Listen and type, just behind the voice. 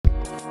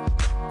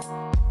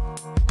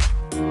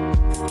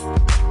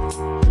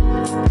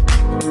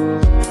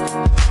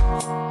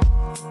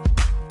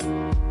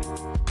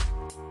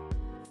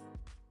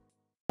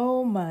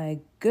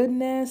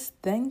goodness,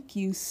 thank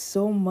you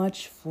so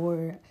much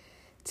for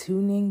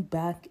tuning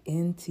back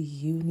into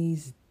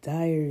Uni's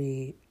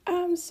Diary.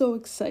 I'm so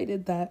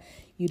excited that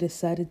you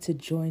decided to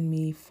join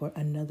me for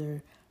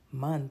another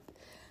month.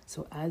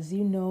 So, as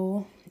you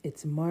know,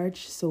 it's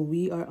March, so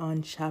we are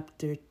on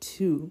chapter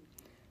 2.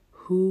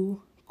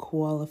 Who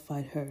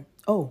qualified her?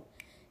 Oh,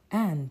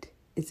 and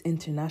it's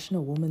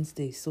International Women's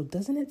Day. So,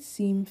 doesn't it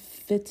seem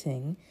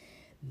fitting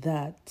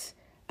that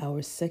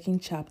our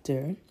second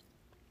chapter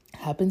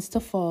happens to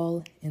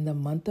fall in the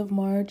month of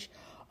March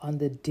on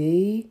the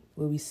day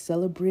where we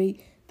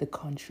celebrate the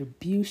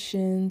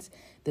contributions,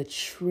 the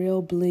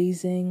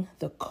trailblazing,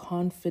 the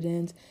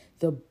confidence,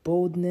 the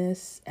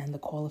boldness, and the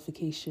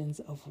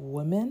qualifications of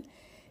women?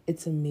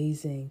 It's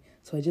amazing.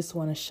 So I just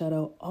want to shout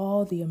out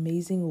all the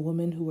amazing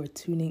women who are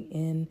tuning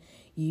in.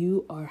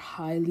 You are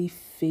highly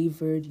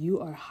favored. You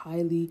are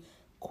highly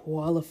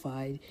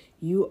qualified.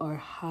 You are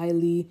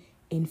highly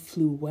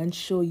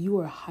influential. You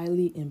are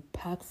highly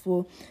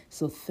impactful.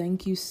 So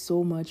thank you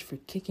so much for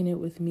kicking it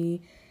with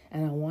me.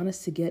 And I want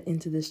us to get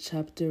into this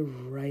chapter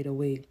right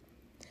away.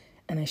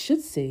 And I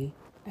should say,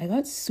 I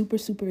got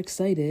super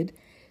excited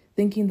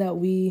thinking that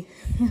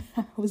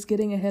I was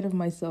getting ahead of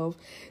myself,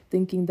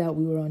 thinking that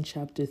we were on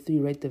chapter 3,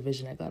 right? The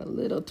vision. I got a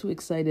little too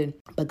excited.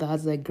 But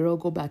God's like, girl,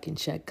 go back and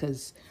check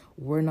because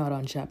we're not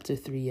on chapter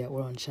 3 yet.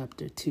 We're on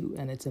chapter 2.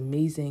 And it's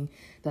amazing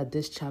that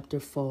this chapter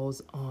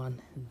falls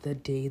on the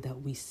day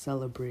that we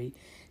celebrate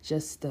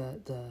just the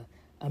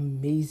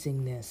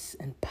amazingness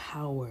and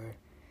power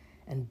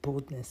and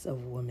boldness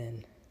of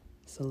women.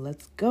 So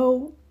let's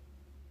go.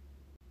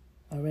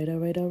 All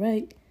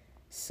right.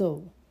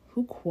 So,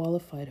 who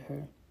qualified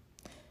her?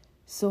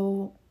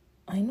 So,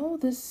 I know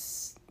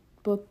this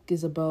book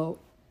is about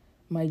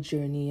my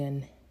journey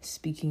and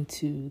speaking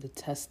to the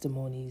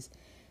testimonies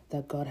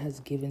that God has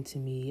given to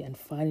me and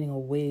finding a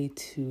way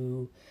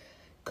to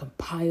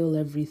compile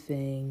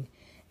everything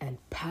and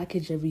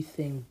package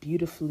everything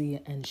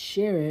beautifully and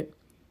share it.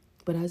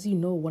 But as you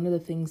know, one of the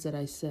things that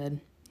I said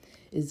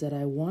is that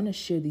I want to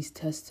share these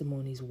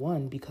testimonies,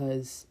 one,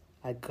 because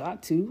I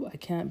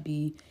can't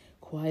be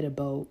quiet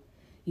about,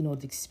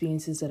 the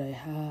experiences that I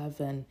have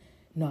and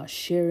not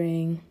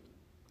sharing.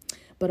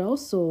 But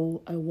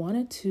also, I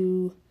wanted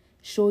to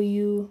show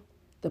you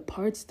the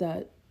parts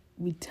that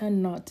we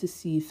tend not to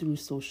see through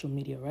social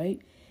media, right?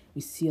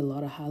 We see a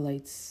lot of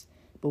highlights,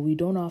 but we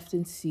don't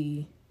often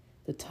see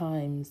the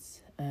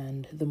times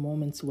and the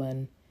moments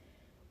when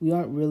we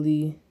aren't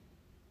really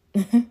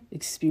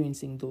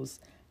experiencing those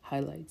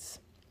highlights.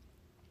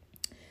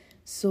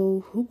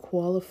 So, who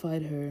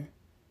qualified her?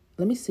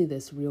 Let me say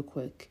this real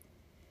quick.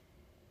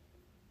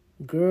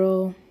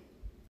 Girl,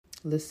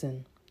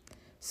 listen,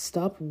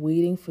 stop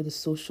waiting for the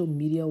social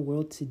media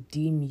world to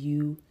deem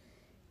you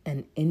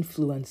an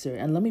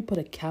influencer. And let me put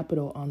a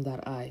capital on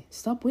that I.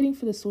 Stop waiting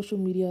for the social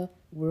media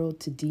world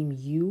to deem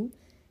you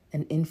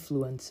an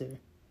influencer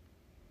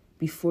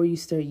before you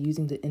start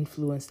using the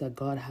influence that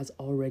God has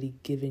already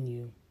given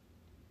you.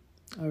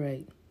 All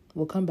right,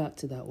 we'll come back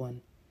to that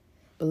one.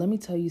 But let me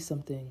tell you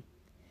something.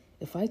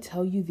 If I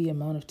tell you the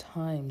amount of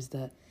times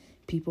that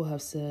people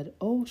have said,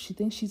 oh, she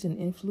thinks she's an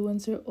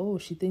influencer. Oh,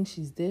 she thinks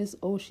she's this.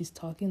 Oh, she's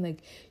talking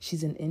like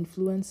she's an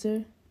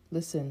influencer.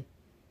 Listen,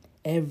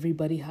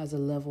 everybody has a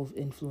level of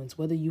influence.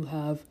 Whether you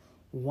have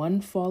one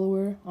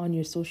follower on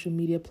your social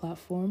media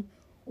platform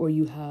or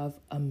you have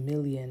 1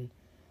 million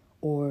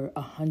or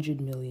 100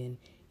 million,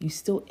 you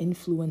still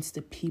influence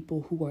the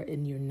people who are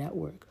in your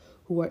network,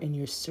 who are in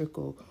your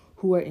circle,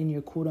 who are in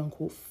your quote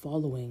unquote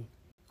following.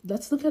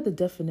 Let's look at the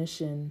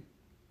definition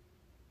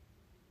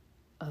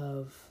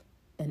of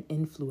an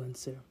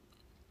influencer.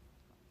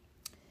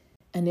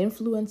 An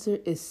influencer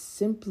is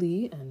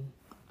simply, and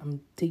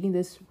I'm taking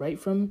this right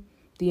from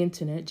the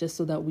internet just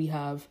so that we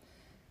have,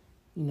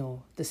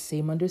 the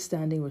same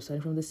understanding. We're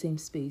starting from the same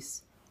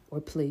space or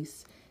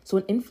place. So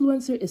an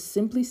influencer is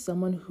simply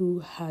someone who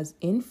has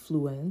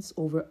influence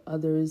over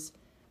others'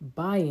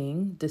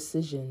 buying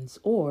decisions,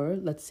 or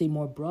let's say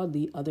more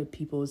broadly, other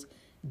people's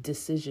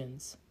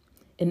decisions.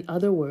 In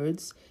other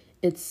words,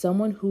 it's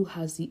someone who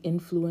has the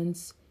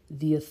influence,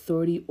 the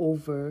authority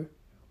over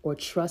or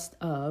trust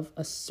of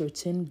a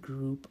certain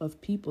group of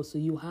people. So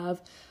you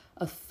have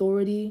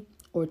authority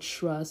or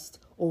trust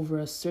over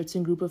a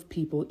certain group of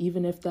people,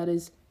 even if that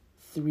is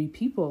 3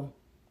 people.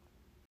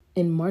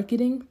 In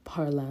marketing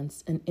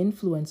parlance, an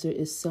influencer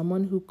is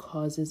someone who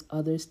causes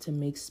others to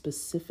make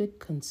specific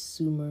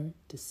consumer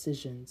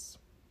decisions.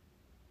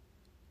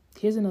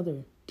 Here's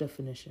another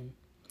definition.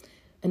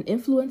 An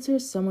influencer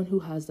is someone who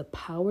has the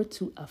power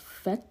to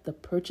affect the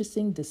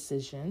purchasing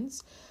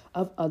decisions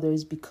of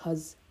others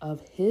because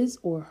of his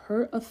or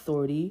her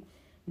authority,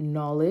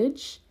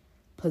 knowledge,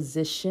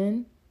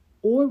 position,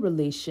 or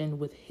relation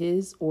with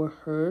his or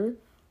her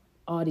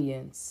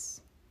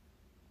audience.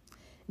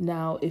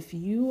 Now, if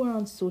you are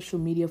on social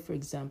media, for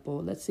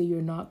example, let's say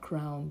you're not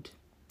crowned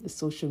a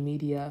social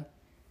media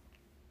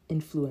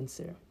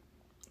influencer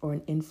or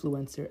an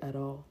influencer at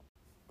all.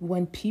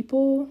 When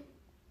people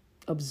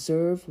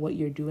observe what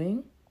you're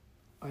doing,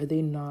 are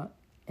they not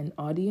an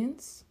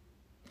audience?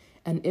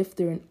 And if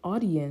they're an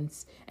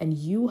audience and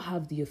you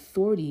have the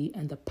authority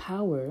and the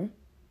power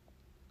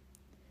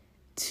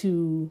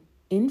to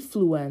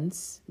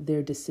influence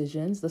their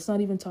decisions, let's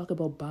not even talk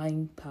about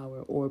buying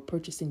power or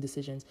purchasing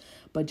decisions,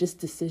 but just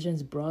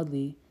decisions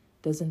broadly,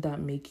 doesn't that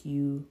make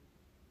you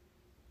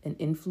an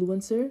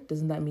influencer?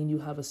 Doesn't that mean you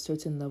have a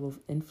certain level of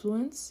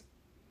influence?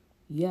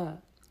 Yeah,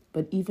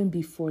 but even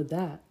before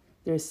that,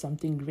 there's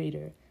something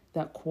greater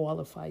that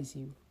qualifies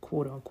you,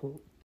 quote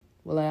unquote.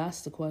 Well, I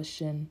asked the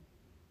question,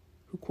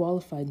 who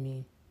qualified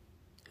me?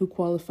 Who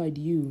qualified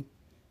you?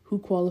 Who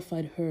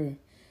qualified her?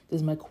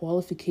 Does my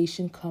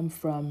qualification come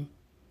from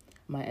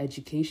my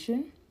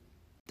education?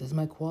 Does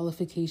my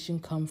qualification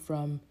come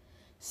from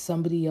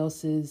somebody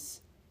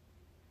else's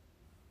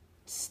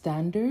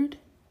standard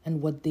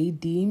and what they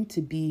deem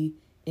to be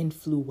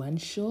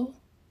influential?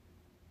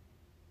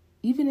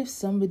 Even if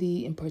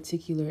somebody in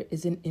particular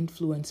isn't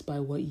influenced by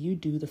what you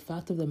do, the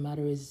fact of the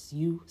matter is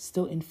you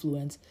still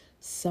influence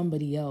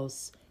somebody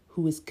else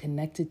who is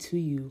connected to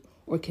you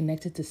or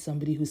connected to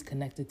somebody who's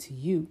connected to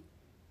you.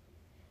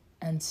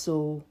 And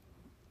so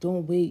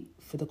don't wait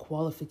for the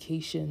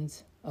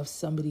qualifications of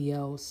somebody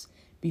else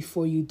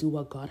before you do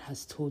what God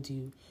has told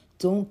you.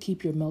 Don't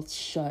keep your mouth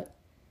shut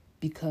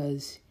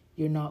because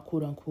you're not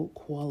quote unquote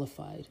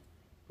qualified,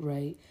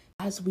 right?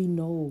 As we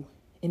know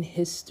in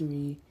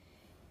history,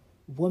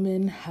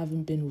 women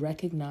haven't been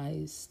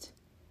recognized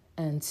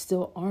and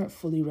still aren't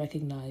fully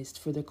recognized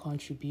for their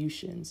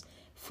contributions,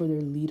 for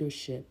their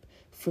leadership,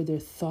 for their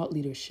thought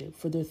leadership,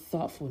 for their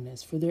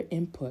thoughtfulness, for their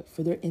input,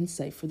 for their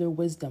insight, for their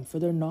wisdom, for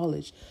their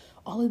knowledge.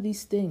 All of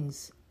these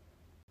things,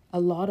 a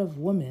lot of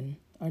women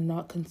are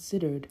not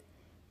considered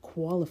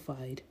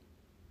qualified.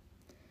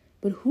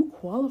 But who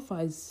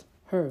qualifies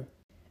her?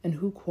 And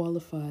who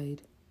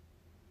qualified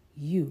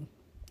you?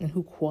 And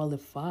who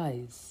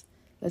qualifies?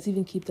 Let's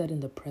even keep that in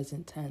the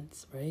present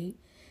tense, right?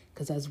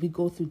 Because as we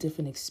go through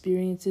different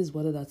experiences,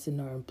 whether that's in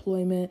our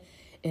employment,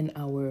 in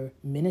our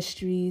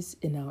ministries,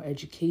 in our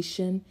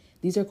education,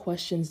 these are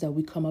questions that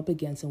we come up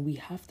against and we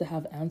have to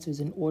have answers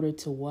in order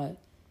to what?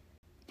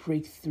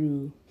 Break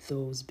through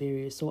those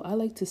barriers. So I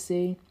like to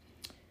say,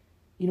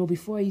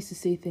 before I used to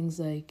say things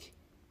like,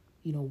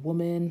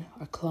 women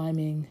are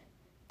climbing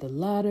the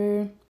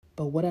ladder.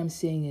 But what I'm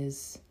saying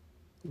is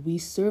we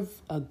serve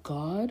a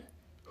God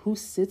who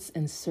sits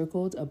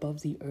encircled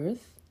above the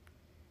earth.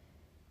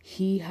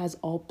 He has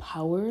all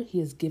power. He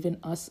has given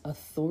us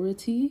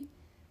authority.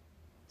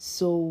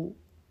 So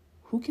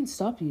who can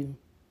stop you?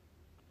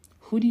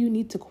 Who do you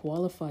need to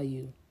qualify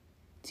you?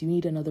 Do you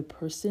need another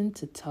person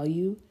to tell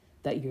you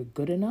that you're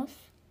good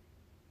enough?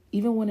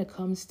 Even when it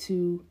comes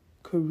to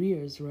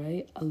careers,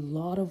 right? A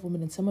lot of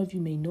women, and some of you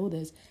may know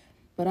this,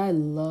 but I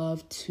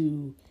love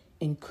to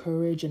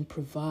encourage and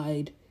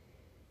provide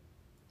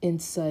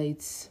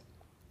insights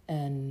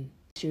and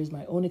shares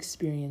my own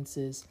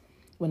experiences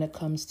when it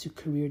comes to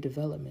career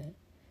development.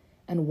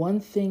 And one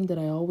thing that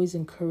I always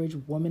encourage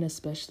women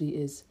especially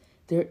is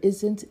there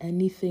isn't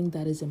anything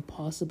that is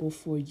impossible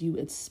for you,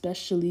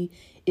 especially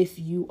if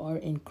you are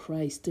in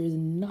Christ. There's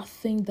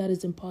nothing that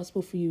is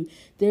impossible for you.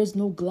 There's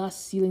no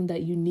glass ceiling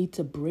that you need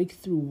to break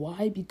through.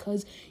 Why?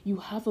 Because you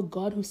have a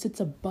God who sits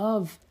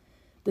above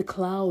the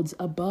clouds,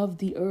 above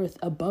the earth,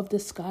 above the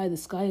sky. The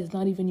sky is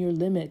not even your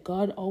limit.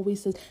 God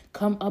always says,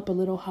 come up a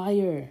little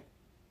higher.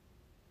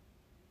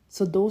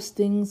 So those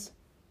things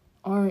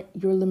aren't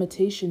your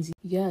limitations.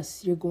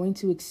 Yes, you're going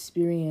to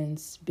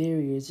experience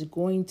barriers. You're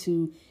going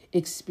to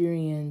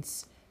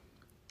experience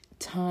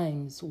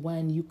times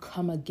when you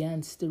come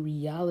against the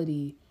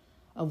reality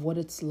of what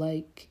it's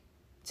like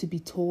to be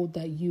told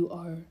that you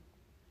are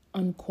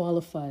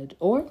unqualified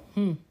or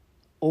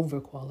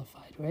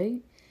overqualified,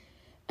 right?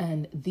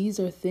 And these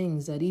are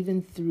things that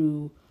even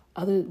through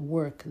other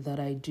work that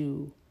I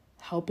do,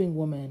 helping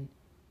women,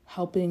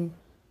 helping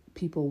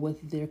people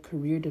with their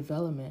career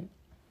development,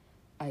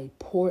 I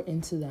pour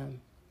into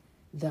them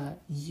that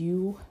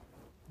you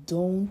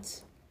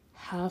don't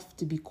have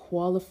to be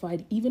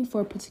qualified even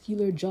for a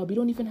particular job. You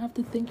don't even have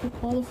to think you're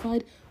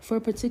qualified for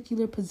a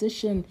particular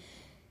position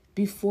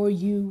before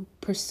you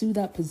pursue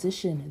that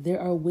position. There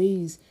are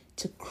ways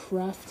to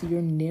craft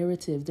your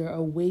narrative. There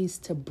are ways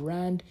to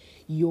brand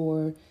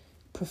your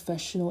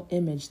professional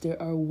image.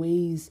 There are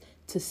ways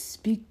to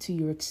speak to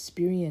your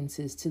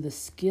experiences, to the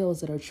skills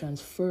that are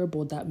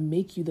transferable, that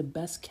make you the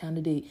best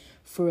candidate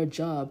for a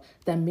job,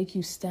 that make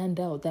you stand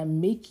out, that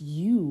make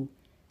you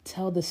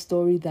tell the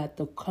story that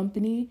the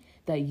company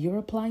that you're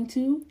applying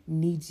to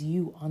needs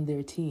you on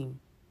their team.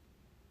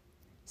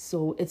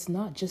 So it's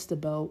not just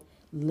about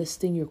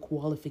listing your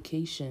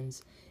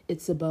qualifications.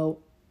 It's about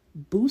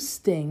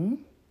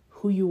boosting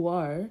who you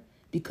are,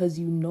 because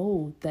you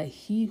know that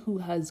he who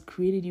has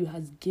created you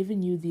has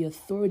given you the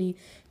authority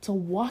to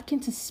walk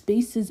into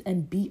spaces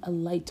and be a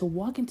light, to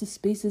walk into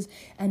spaces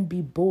and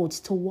be bold,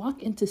 to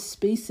walk into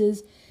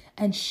spaces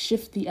and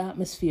shift the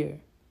atmosphere.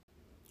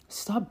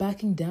 Stop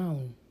backing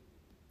down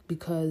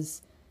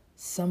because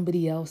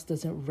somebody else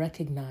doesn't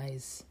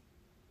recognize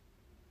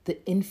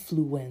the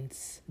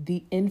influence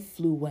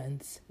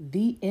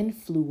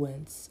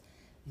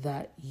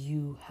that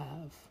you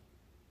have.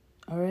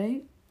 All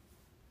right?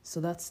 So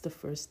that's the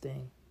first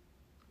thing.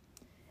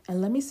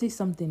 And let me say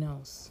something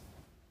else.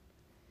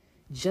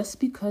 Just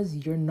because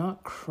you're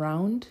not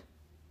crowned,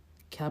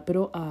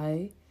 capital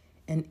I,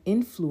 an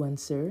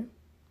influencer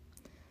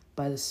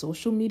by the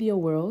social media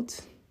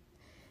world,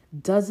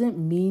 doesn't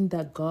mean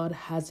that God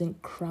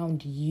hasn't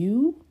crowned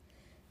you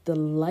the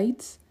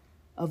light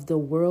of the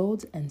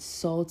world and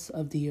salt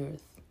of the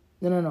earth.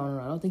 No,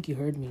 I don't think you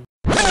heard me.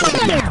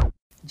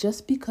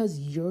 Just because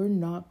you're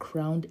not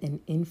crowned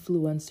an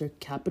influencer,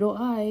 capital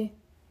I,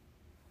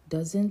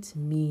 doesn't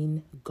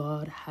mean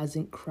God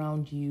hasn't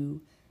crowned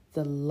you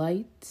the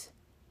light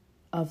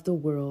of the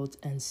world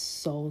and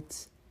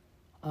salt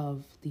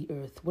of the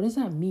earth. What does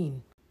that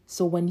mean?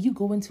 So when you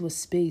go into a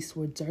space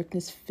where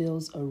darkness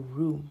fills a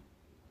room,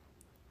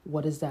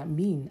 what does that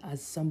mean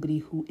as somebody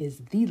who is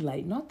the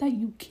light? Not that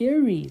you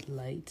carry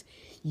light,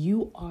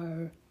 you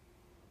are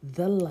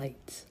the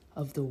light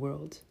of the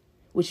world,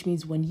 which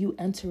means when you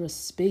enter a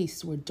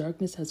space where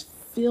darkness has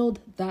filled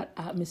that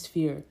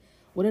atmosphere,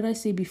 what did I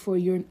say before?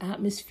 You're an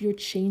atmosphere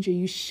changer.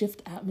 You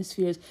shift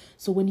atmospheres.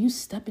 So when you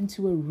step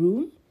into a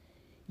room,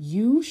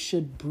 you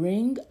should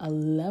bring a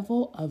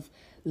level of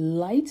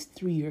light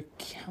through your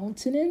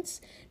countenance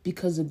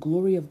because the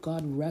glory of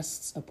God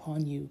rests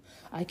upon you.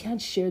 I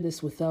can't share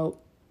this without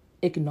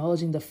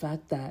acknowledging the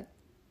fact that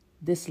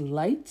this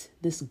light,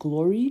 this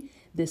glory,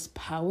 this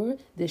power,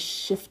 this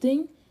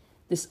shifting,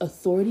 this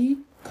authority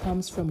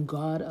comes from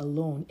God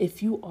alone.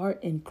 If you are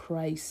in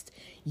Christ,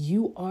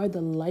 you are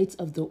the light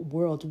of the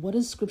world. What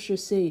does scripture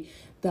say?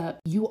 That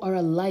you are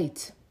a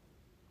light.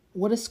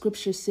 What does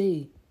scripture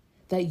say?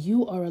 That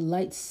you are a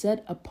light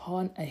set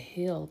upon a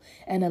hill.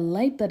 And a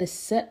light that is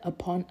set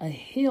upon a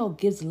hill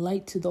gives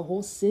light to the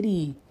whole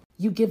city.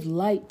 You give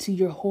light to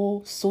your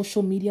whole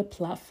social media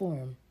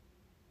platform.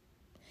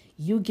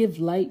 You give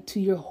light to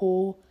your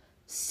whole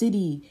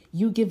city.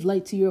 You give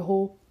light to your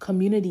whole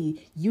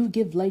community. You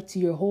give light to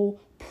your whole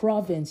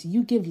province.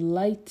 You give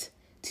light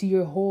to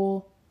your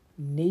whole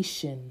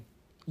nation.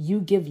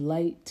 You give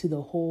light to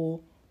the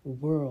whole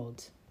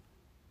world.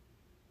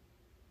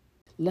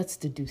 Let's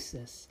deduce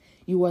this.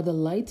 You are the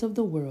light of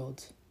the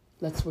world.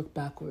 Let's work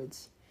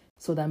backwards.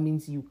 So that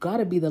means you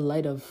gotta be the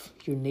light of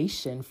your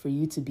nation for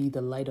you to be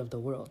the light of the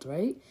world,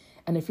 right?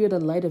 And if you're the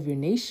light of your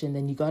nation,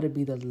 then you gotta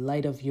be the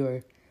light of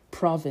your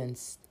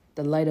province,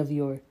 the light of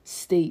your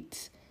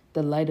state,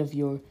 the light of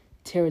your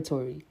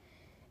territory.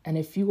 And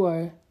if you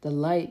are the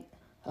light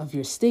of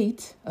your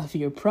state, of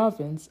your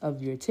province,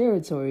 of your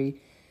territory,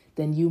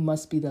 then you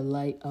must be the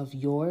light of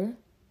your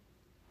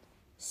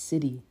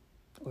city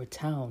or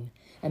town.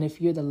 And if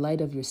you're the light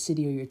of your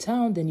city or your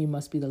town, then you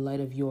must be the light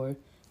of your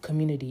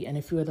community. And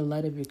if you are the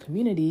light of your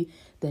community,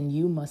 then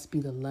you must be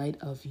the light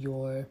of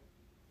your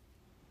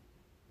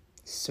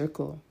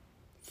circle,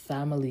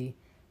 family,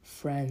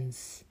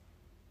 friends.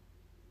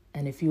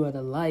 And if you are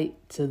the light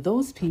to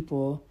those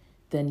people,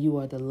 then you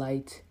are the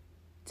light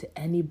to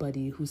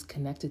anybody who's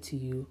connected to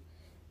you,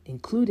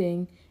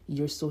 including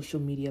your social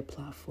media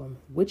platform,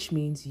 which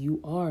means you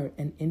are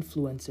an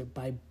influencer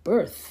by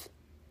birth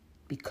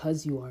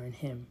because you are in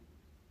Him.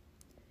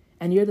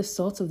 And you're the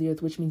salt of the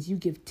earth, which means you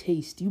give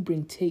taste, you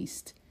bring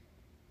taste.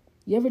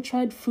 You ever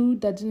tried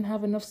food that didn't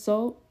have enough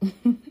salt?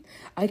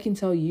 I can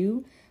tell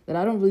you that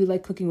I don't really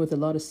like cooking with a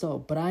lot of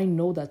salt, but I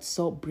know that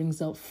salt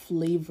brings out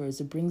flavors.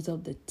 It brings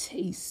out the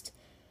taste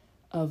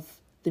of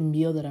the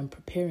meal that I'm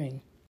preparing.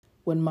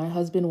 When my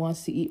husband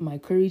wants to eat my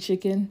curry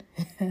chicken,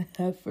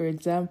 for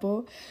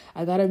example,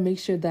 I gotta make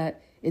sure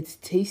that it's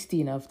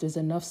tasty enough. There's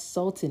enough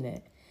salt in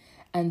it.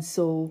 And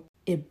so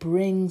it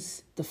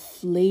brings the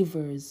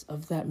flavors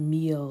of that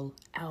meal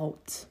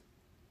out,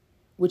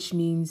 which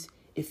means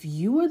if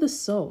you are the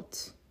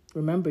salt,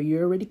 remember,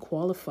 you're already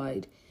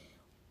qualified.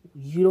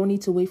 You don't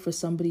need to wait for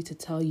somebody to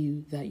tell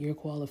you that you're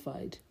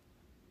qualified.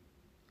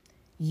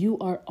 You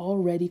are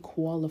already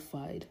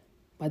qualified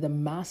by the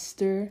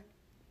master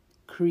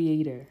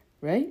creator,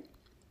 right?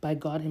 By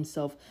God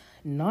Himself,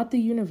 not the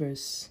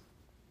universe.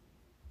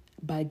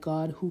 By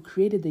God who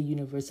created the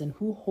universe and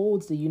who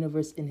holds the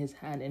universe in His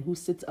hand and who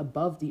sits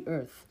above the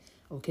earth,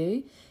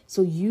 okay?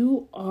 So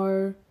you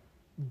are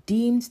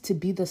deemed to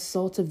be the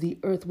salt of the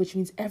earth, which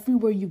means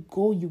everywhere you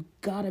go, you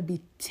gotta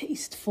be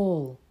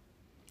tasteful.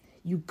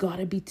 You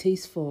gotta be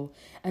tasteful.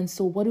 And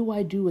so what do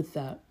I do with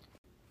that?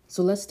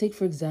 So let's take,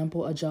 for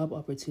example, a job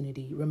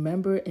opportunity.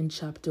 Remember in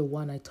chapter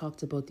 1, I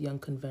talked about the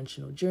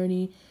unconventional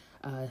journey,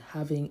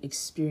 having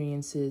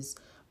experiences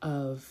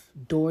of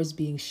doors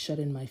being shut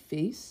in my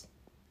face.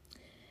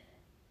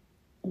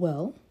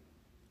 Well,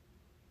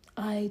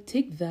 I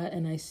take that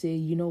and I say,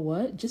 you know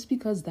what? Just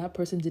because that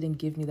person didn't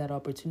give me that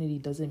opportunity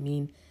doesn't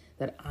mean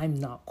that I'm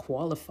not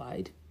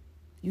qualified.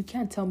 You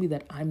can't tell me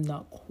that I'm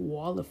not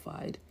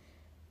qualified.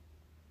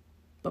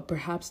 But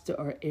perhaps there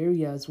are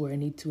areas where I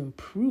need to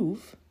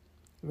improve,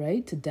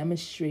 right? To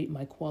demonstrate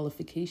my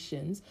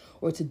qualifications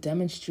or to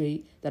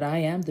demonstrate that I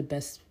am the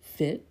best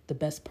fit, the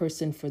best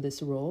person for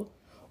this role,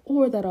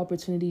 or that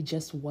opportunity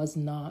just was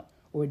not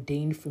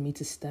ordained for me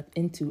to step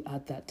into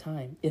at that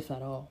time, if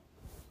at all.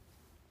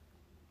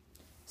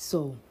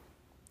 So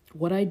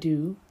what I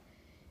do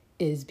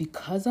is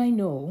because I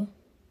know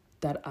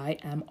that I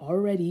am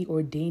already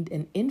ordained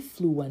an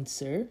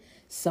influencer,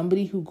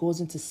 somebody who goes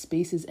into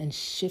spaces and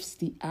shifts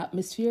the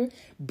atmosphere,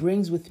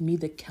 brings with me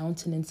the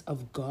countenance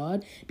of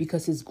God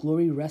because his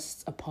glory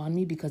rests upon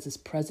me, because his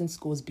presence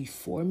goes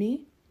before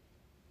me.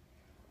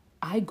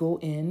 I go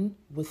in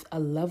with a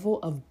level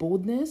of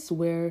boldness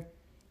where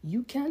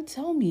you can't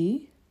tell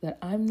me that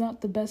I'm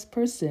not the best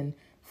person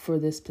for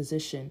this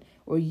position,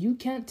 or you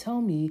can't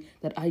tell me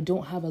that I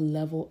don't have a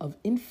level of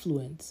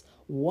influence.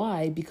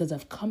 Why? Because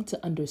I've come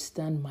to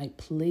understand my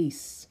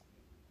place,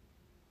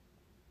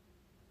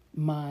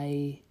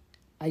 my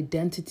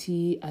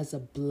identity as a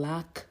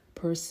Black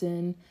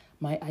person,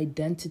 my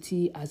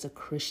identity as a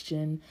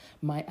Christian,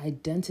 my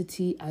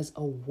identity as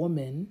a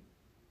woman,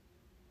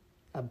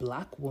 a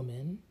Black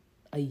woman,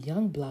 a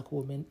young Black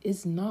woman,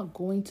 is not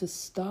going to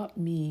stop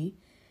me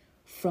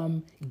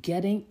from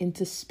getting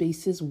into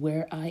spaces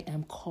where I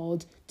am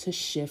called to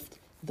shift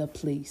the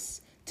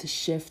place, to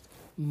shift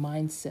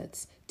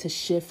mindsets, to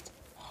shift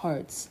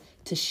hearts,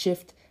 to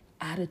shift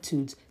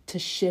attitudes, to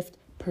shift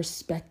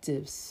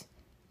perspectives,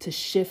 to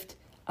shift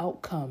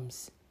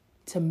outcomes,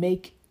 to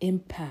make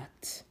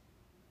impact.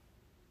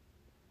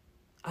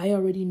 I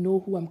already know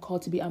who I'm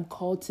called to be. I'm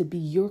called to be,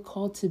 you're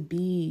called to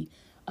be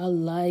a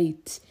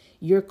light.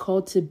 You're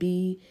called to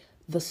be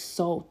the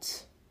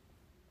salt.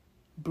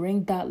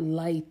 Bring that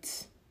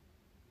light.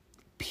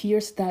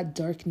 Pierce that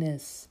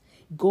darkness.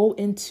 Go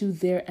into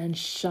there and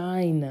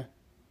shine.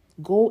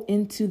 Go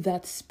into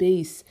that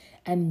space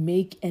and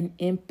make an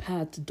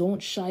impact.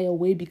 Don't shy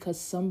away because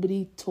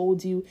somebody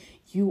told you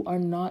you are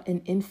not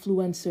an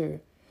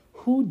influencer.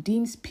 Who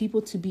deems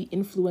people to be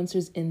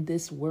influencers in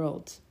this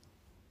world?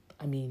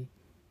 I mean,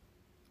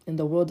 in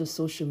the world of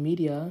social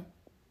media,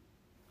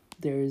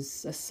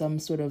 there's some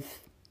sort of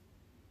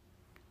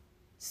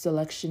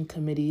selection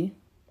committee,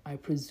 I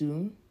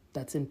presume,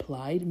 that's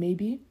implied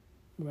maybe,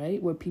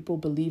 right? Where people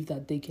believe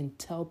that they can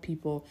tell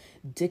people,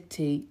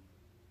 dictate,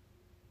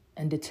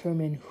 and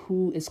determine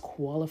who is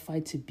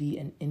qualified to be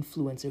an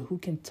influencer, who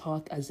can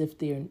talk as if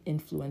they're an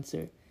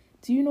influencer.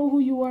 Do you know who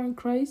you are in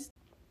Christ?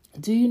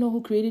 Do you know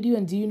who created you?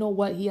 And do you know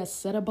what he has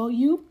said about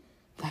you?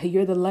 That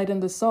you're the light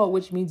and the salt,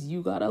 which means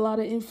you got a lot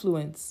of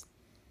influence.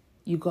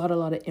 You got a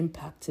lot of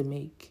impact to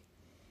make.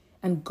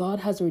 And God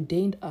has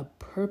ordained a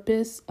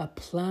purpose, a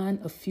plan,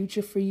 a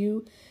future for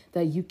you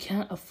that you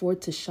can't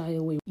afford to shy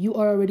away. You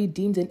are already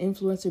deemed an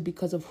influencer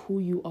because of who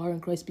you are in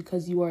Christ,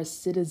 because you are a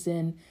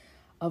citizen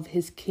of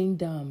his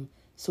kingdom.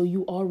 So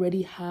you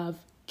already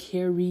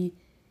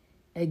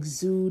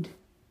exude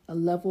a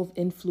level of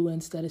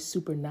influence that is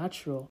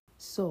supernatural.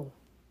 So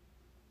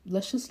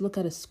let's just look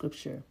at a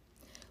scripture.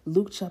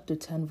 Luke chapter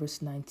 10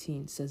 verse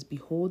 19 says,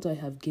 "Behold, I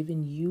have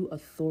given you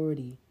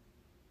authority."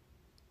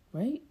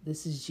 Right?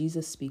 This is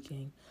Jesus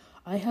speaking.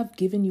 "I have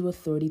given you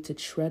authority to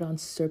tread on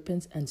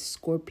serpents and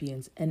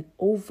scorpions and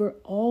over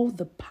all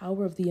the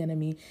power of the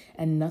enemy,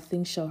 and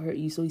nothing shall hurt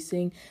you." So he's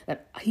saying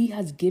that he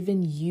has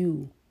given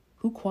you.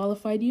 Who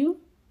qualified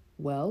you?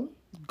 Well,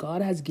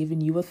 God has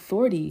given you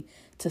authority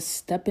to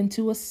step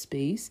into a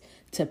space,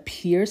 to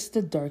pierce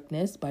the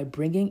darkness by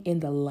bringing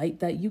in the light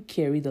that you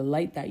carry, the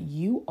light that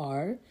you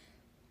are.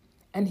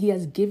 And he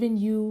has given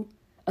you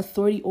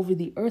authority over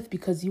the earth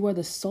because you are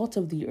the salt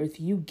of the earth.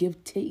 You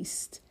give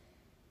taste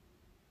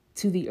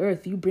to the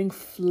earth. You bring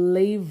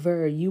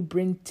flavor. You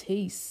bring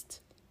taste.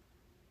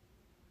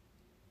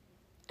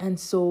 And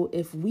so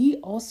if we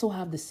also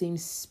have the same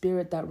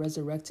spirit that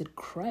resurrected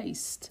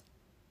Christ,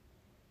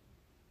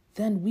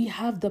 then we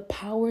have the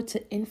power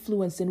to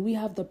influence, and we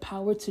have the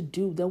power to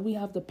do, then we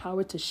have the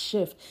power to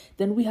shift,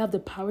 then we have the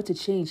power to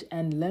change.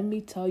 And let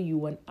me tell you,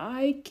 when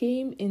I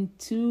came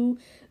into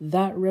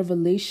that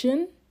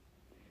revelation,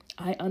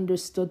 I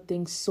understood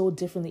things so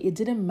differently. It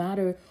didn't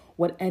matter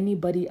what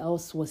anybody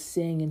else was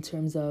saying in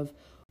terms of,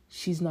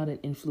 she's not an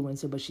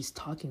influencer, but she's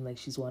talking like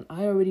she's one.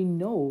 I already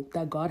know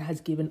that God has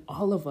given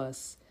all of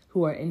us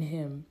who are in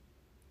him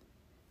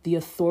the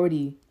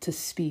authority to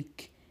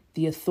speak,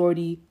 the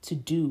authority to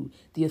do,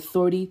 the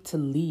authority to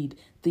lead,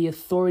 the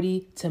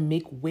authority to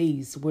make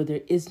ways where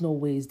there is no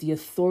ways, the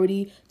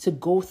authority to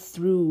go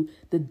through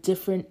the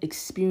different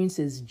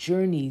experiences,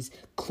 journeys,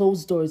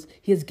 closed doors.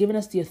 He has given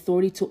us the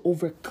authority to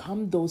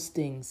overcome those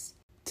things,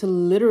 to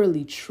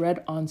literally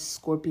tread on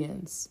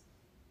scorpions.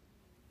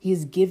 He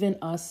has given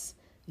us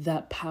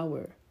that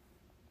power.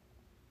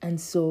 And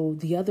so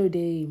the other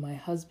day, my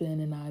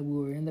husband and I, we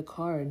were in the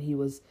car and he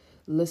was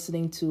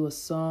listening to a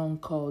song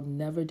called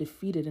Never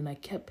Defeated. And I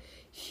kept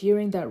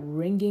hearing that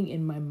ringing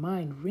in my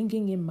mind,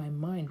 ringing in my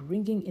mind,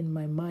 ringing in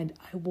my mind.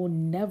 I will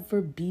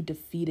never be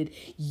defeated.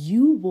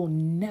 You will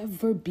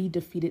never be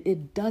defeated.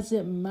 It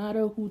doesn't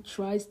matter who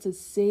tries to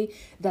say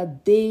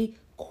that they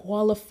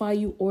qualify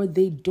you or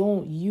they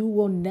don't. You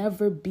will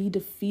never be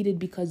defeated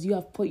because you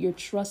have put your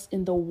trust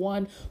in the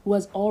one who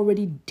has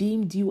already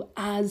deemed you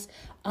as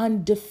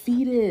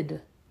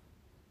undefeated.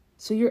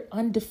 So you're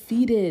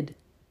undefeated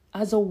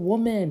as a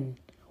woman.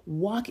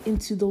 Walk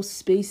into those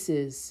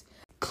spaces.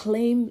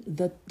 Claim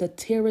the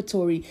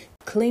territory.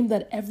 Claim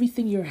that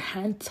everything your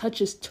hand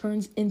touches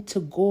turns into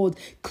gold.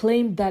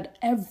 Claim that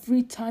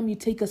every time you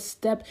take a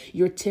step,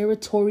 your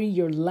territory,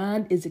 your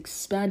land is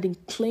expanding.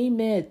 Claim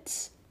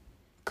it.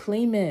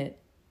 Claim it.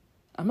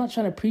 I'm not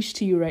trying to preach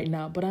to you right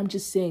now, but I'm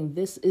just saying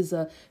this is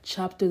a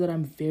chapter that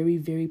I'm very,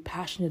 very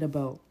passionate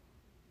about.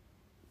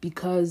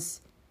 Because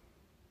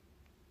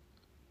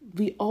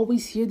we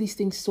always hear these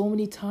things so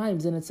many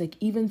times, and it's like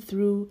even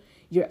through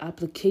your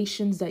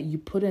applications that you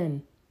put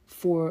in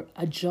for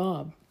a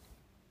job,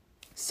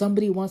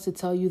 somebody wants to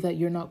tell you that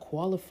you're not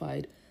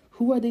qualified.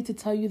 Who are they to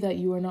tell you that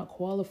you are not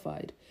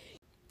qualified?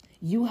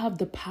 You have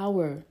the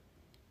power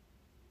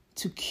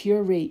to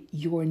curate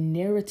your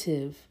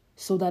narrative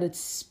so that it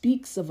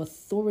speaks of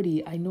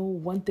authority. I know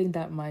one thing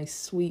that my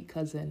sweet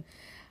cousin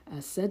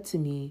said to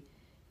me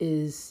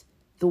is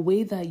the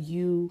way that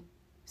you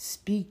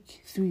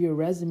speak through your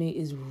resume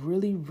is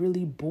really,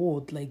 really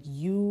bold. Like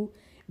you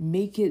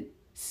make it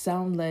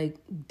sound like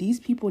these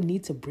people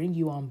need to bring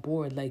you on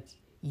board. Like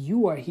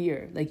you are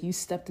here. Like you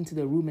stepped into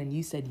the room and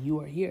you said you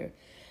are here.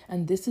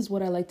 And this is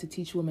what I like to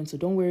teach women. So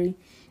don't worry.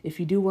 If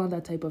you do want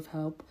that type of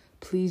help,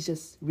 please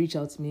just reach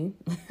out to me.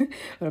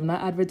 But I'm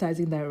not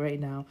advertising that right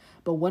now.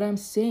 But what I'm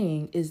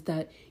saying is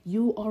that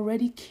you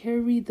already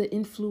carry the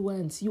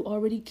influence. You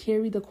already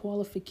carry the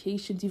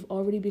qualifications. You've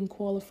already been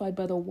qualified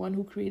by the one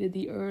who created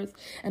the earth.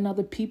 And now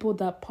the people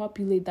that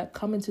populate, that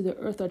come into the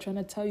earth are trying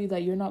to tell you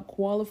that you're not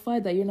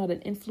qualified, that you're not an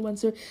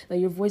influencer, that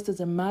your voice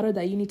doesn't matter,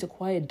 that you need to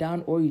quiet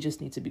down, or you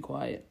just need to be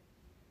quiet.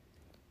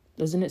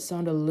 Doesn't it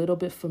sound a little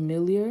bit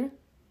familiar?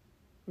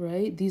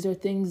 Right? These are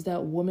things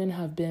that women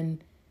have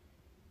been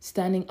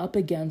standing up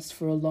against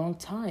for a long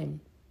time,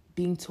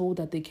 being told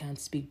that they can't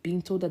speak, being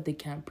told that they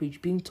can't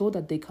preach, being told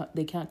that they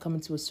can't come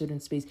into a certain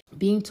space,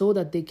 being told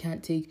that they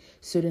can't take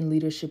certain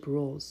leadership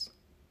roles.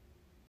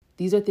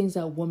 These are things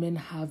that women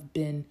have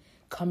been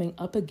coming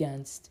up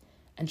against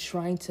and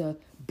trying to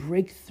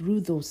break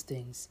through those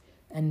things.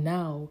 And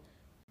now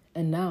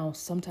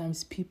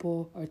sometimes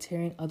people are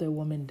tearing other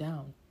women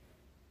down.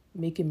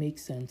 Make it make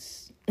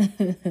sense.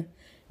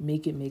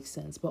 Make it make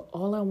sense. But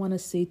all I want to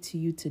say to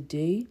you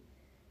today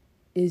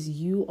is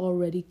you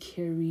already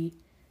carry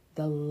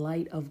the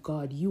light of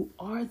God. You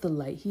are the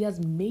light. He has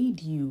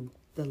made you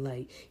the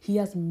light. He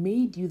has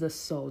made you the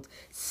salt.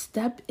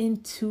 Step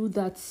into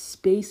that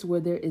space where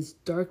there is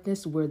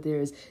darkness, where there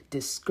is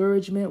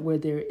discouragement, where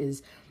there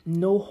is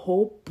no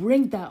hope.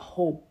 Bring that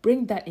hope.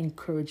 Bring that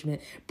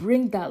encouragement.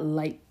 Bring that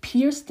light.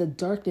 Pierce the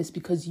darkness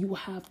because you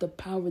have the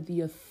power,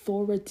 the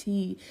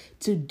authority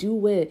to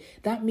do it.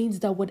 That means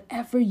that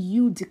whatever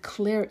you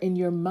declare in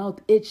your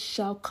mouth, it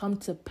shall come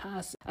to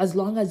pass. As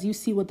long as you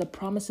see what the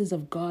promises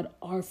of God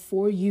are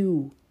for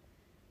you.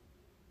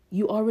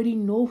 You already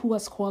know who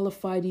has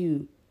qualified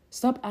you.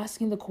 Stop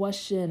asking the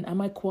question, am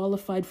I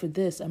qualified for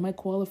this? Am I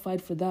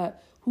qualified for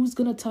that? Who's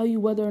going to tell you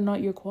whether or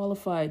not you're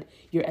qualified?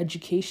 Your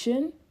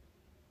education?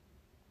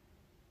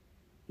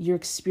 Your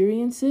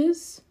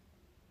experiences?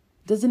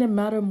 Doesn't it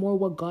matter more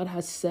what God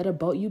has said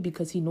about you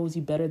because he knows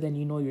you better than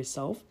you know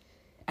yourself?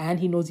 And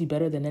he knows you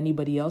better than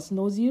anybody else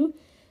knows you?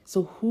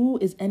 So who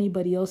is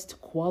anybody else to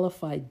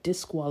qualify,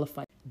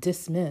 disqualify,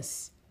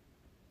 dismiss?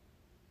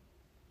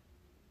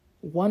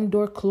 One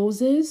door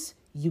closes,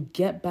 you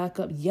get back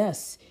up.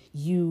 Yes,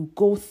 you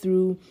go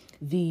through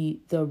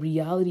the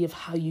reality of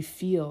how you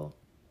feel.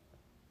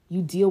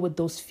 You deal with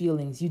those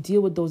feelings, you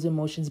deal with those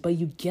emotions, but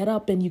you get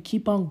up and you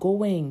keep on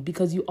going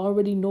because you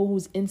already know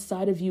who's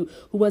inside of you,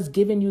 who has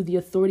given you the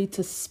authority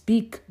to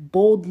speak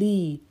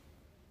boldly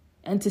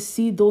and to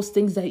see those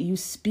things that you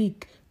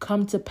speak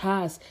come to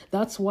pass.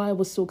 That's why I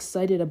was so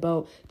excited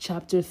about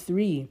chapter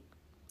 3,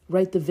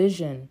 Write the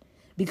Vision,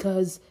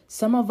 because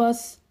some of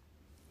us,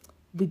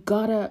 we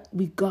gotta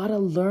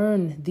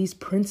learn these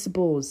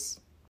principles.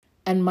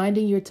 And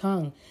minding your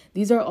tongue.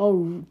 These are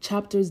all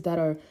chapters that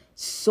are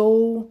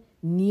so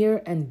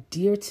near and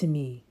dear to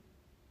me.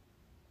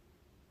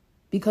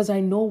 Because I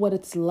know what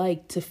it's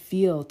like to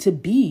feel, to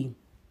be,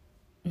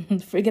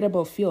 forget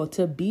about feel,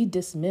 to be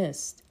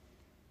dismissed,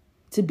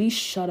 to be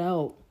shut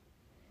out,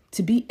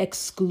 to be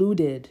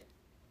excluded,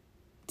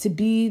 to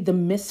be the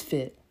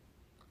misfit.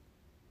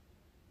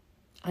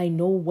 I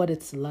know what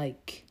it's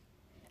like.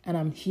 And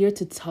I'm here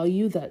to tell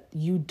you that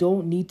you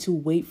don't need to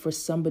wait for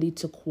somebody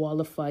to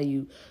qualify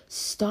you.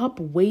 Stop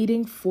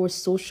waiting for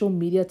social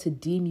media to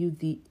deem you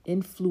the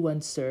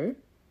influencer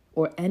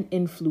or an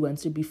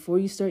influencer before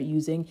you start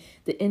using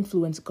the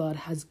influence God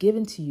has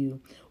given to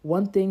you.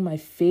 One of my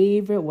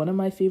favorite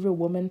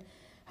women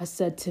has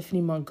said,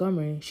 Tiffany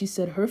Montgomery, she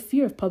said her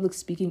fear of public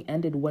speaking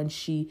ended when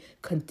she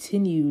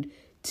continued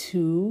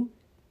to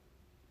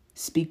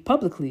speak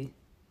publicly.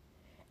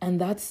 And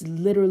that's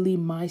literally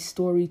my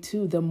story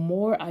too. The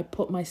more I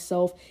put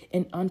myself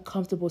in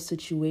uncomfortable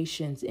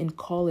situations in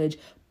college,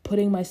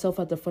 putting myself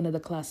at the front of the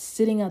class,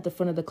 sitting at the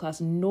front of the class,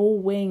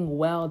 knowing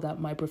well that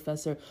my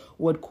professor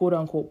would quote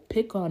unquote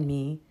pick on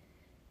me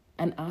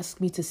and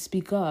ask me to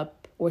speak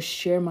up or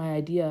share my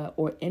idea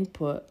or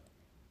input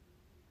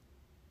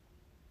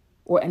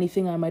or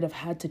anything I might have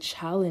had to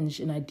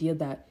challenge an idea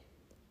that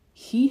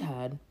he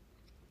had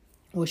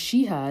or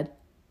she had,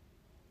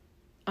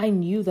 I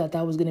knew that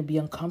that was going to be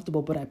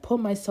uncomfortable, but I put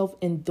myself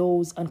in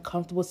those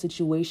uncomfortable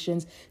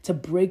situations to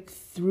break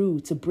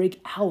through, to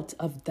break out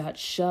of that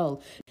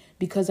shell,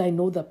 because I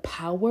know the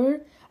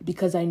power,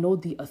 because I know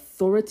the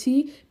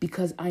authority,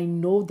 because I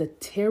know the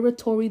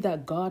territory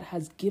that God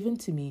has given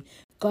to me.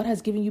 God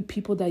has given you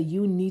people that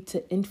you need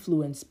to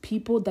influence,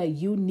 people that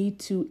you need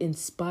to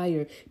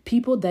inspire,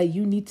 people that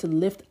you need to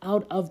lift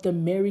out of the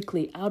merry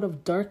clay, out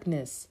of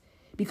darkness,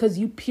 because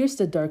you pierce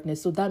the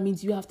darkness. So that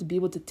means you have to be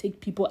able to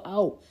take people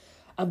out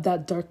of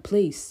that dark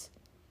place.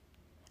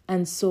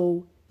 And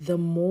so the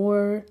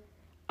more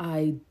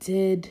I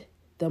did,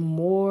 the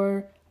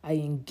more I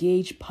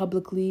engaged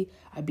publicly,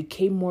 I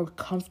became more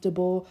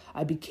comfortable,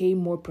 I became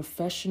more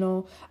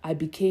professional, I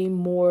became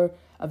more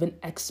of an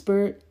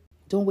expert.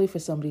 Don't wait for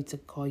somebody to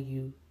call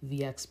you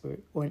the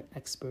expert or an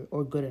expert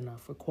or good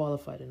enough or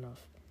qualified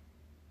enough.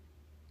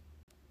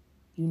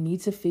 You need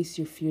to face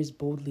your fears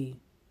boldly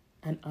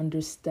and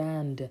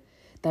understand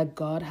that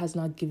God has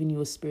not given you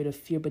a spirit of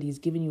fear, but He's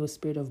given you a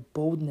spirit of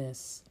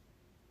boldness.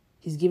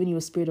 He's given you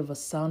a spirit of a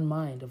sound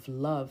mind, of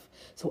love.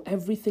 So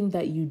everything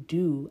that you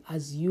do,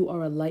 as you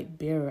are a light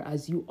bearer,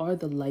 as you are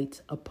the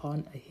light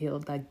upon a hill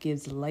that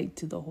gives light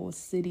to the whole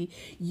city,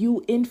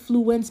 you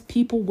influence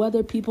people,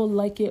 whether people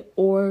like it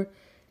or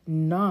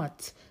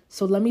not.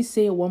 So let me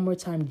say it one more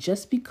time.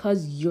 Just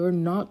because you're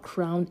not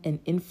crowned an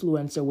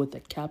influencer with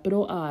a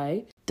capital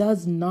I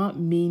does not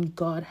mean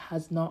God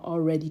has not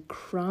already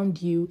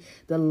crowned you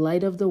the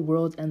light of the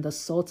world and the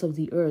salt of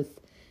the earth.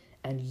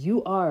 And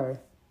you are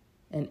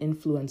an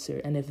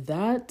influencer. And if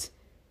that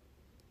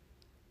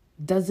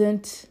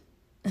doesn't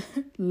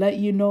let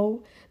you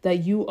know that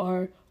you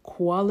are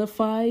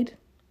qualified,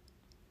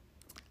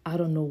 I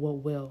don't know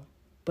what will.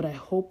 But I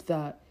hope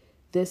that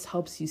this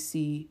helps you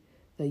see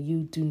that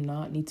you do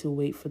not need to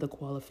wait for the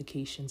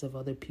qualifications of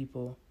other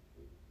people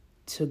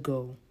to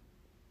go.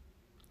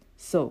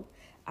 So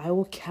I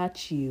will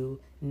catch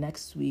you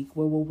next week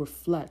where we'll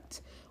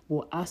reflect.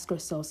 We'll ask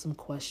ourselves some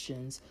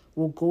questions.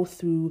 We'll go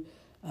through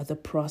the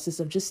process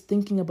of just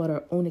thinking about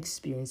our own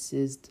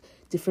experiences,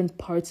 different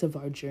parts of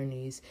our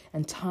journeys,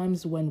 and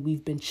times when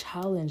we've been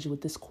challenged with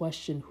this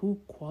question: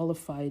 who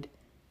qualified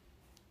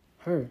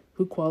her?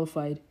 Who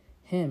qualified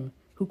him?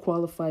 Who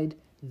qualified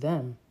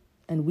them?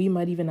 And we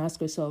might even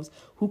ask ourselves,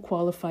 who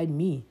qualified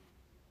me?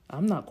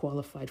 I'm not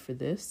qualified for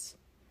this.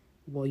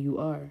 Well, you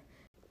are.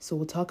 So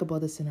we'll talk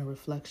about this in our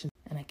reflection.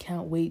 And I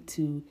can't wait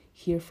to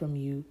hear from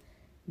you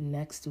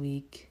next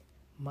week.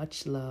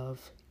 Much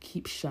love.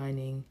 Keep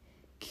shining.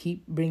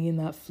 Keep bringing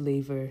that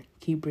flavor.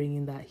 Keep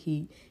bringing that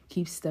heat.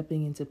 Keep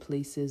stepping into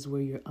places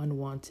where you're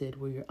unwanted,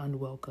 where you're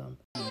unwelcome.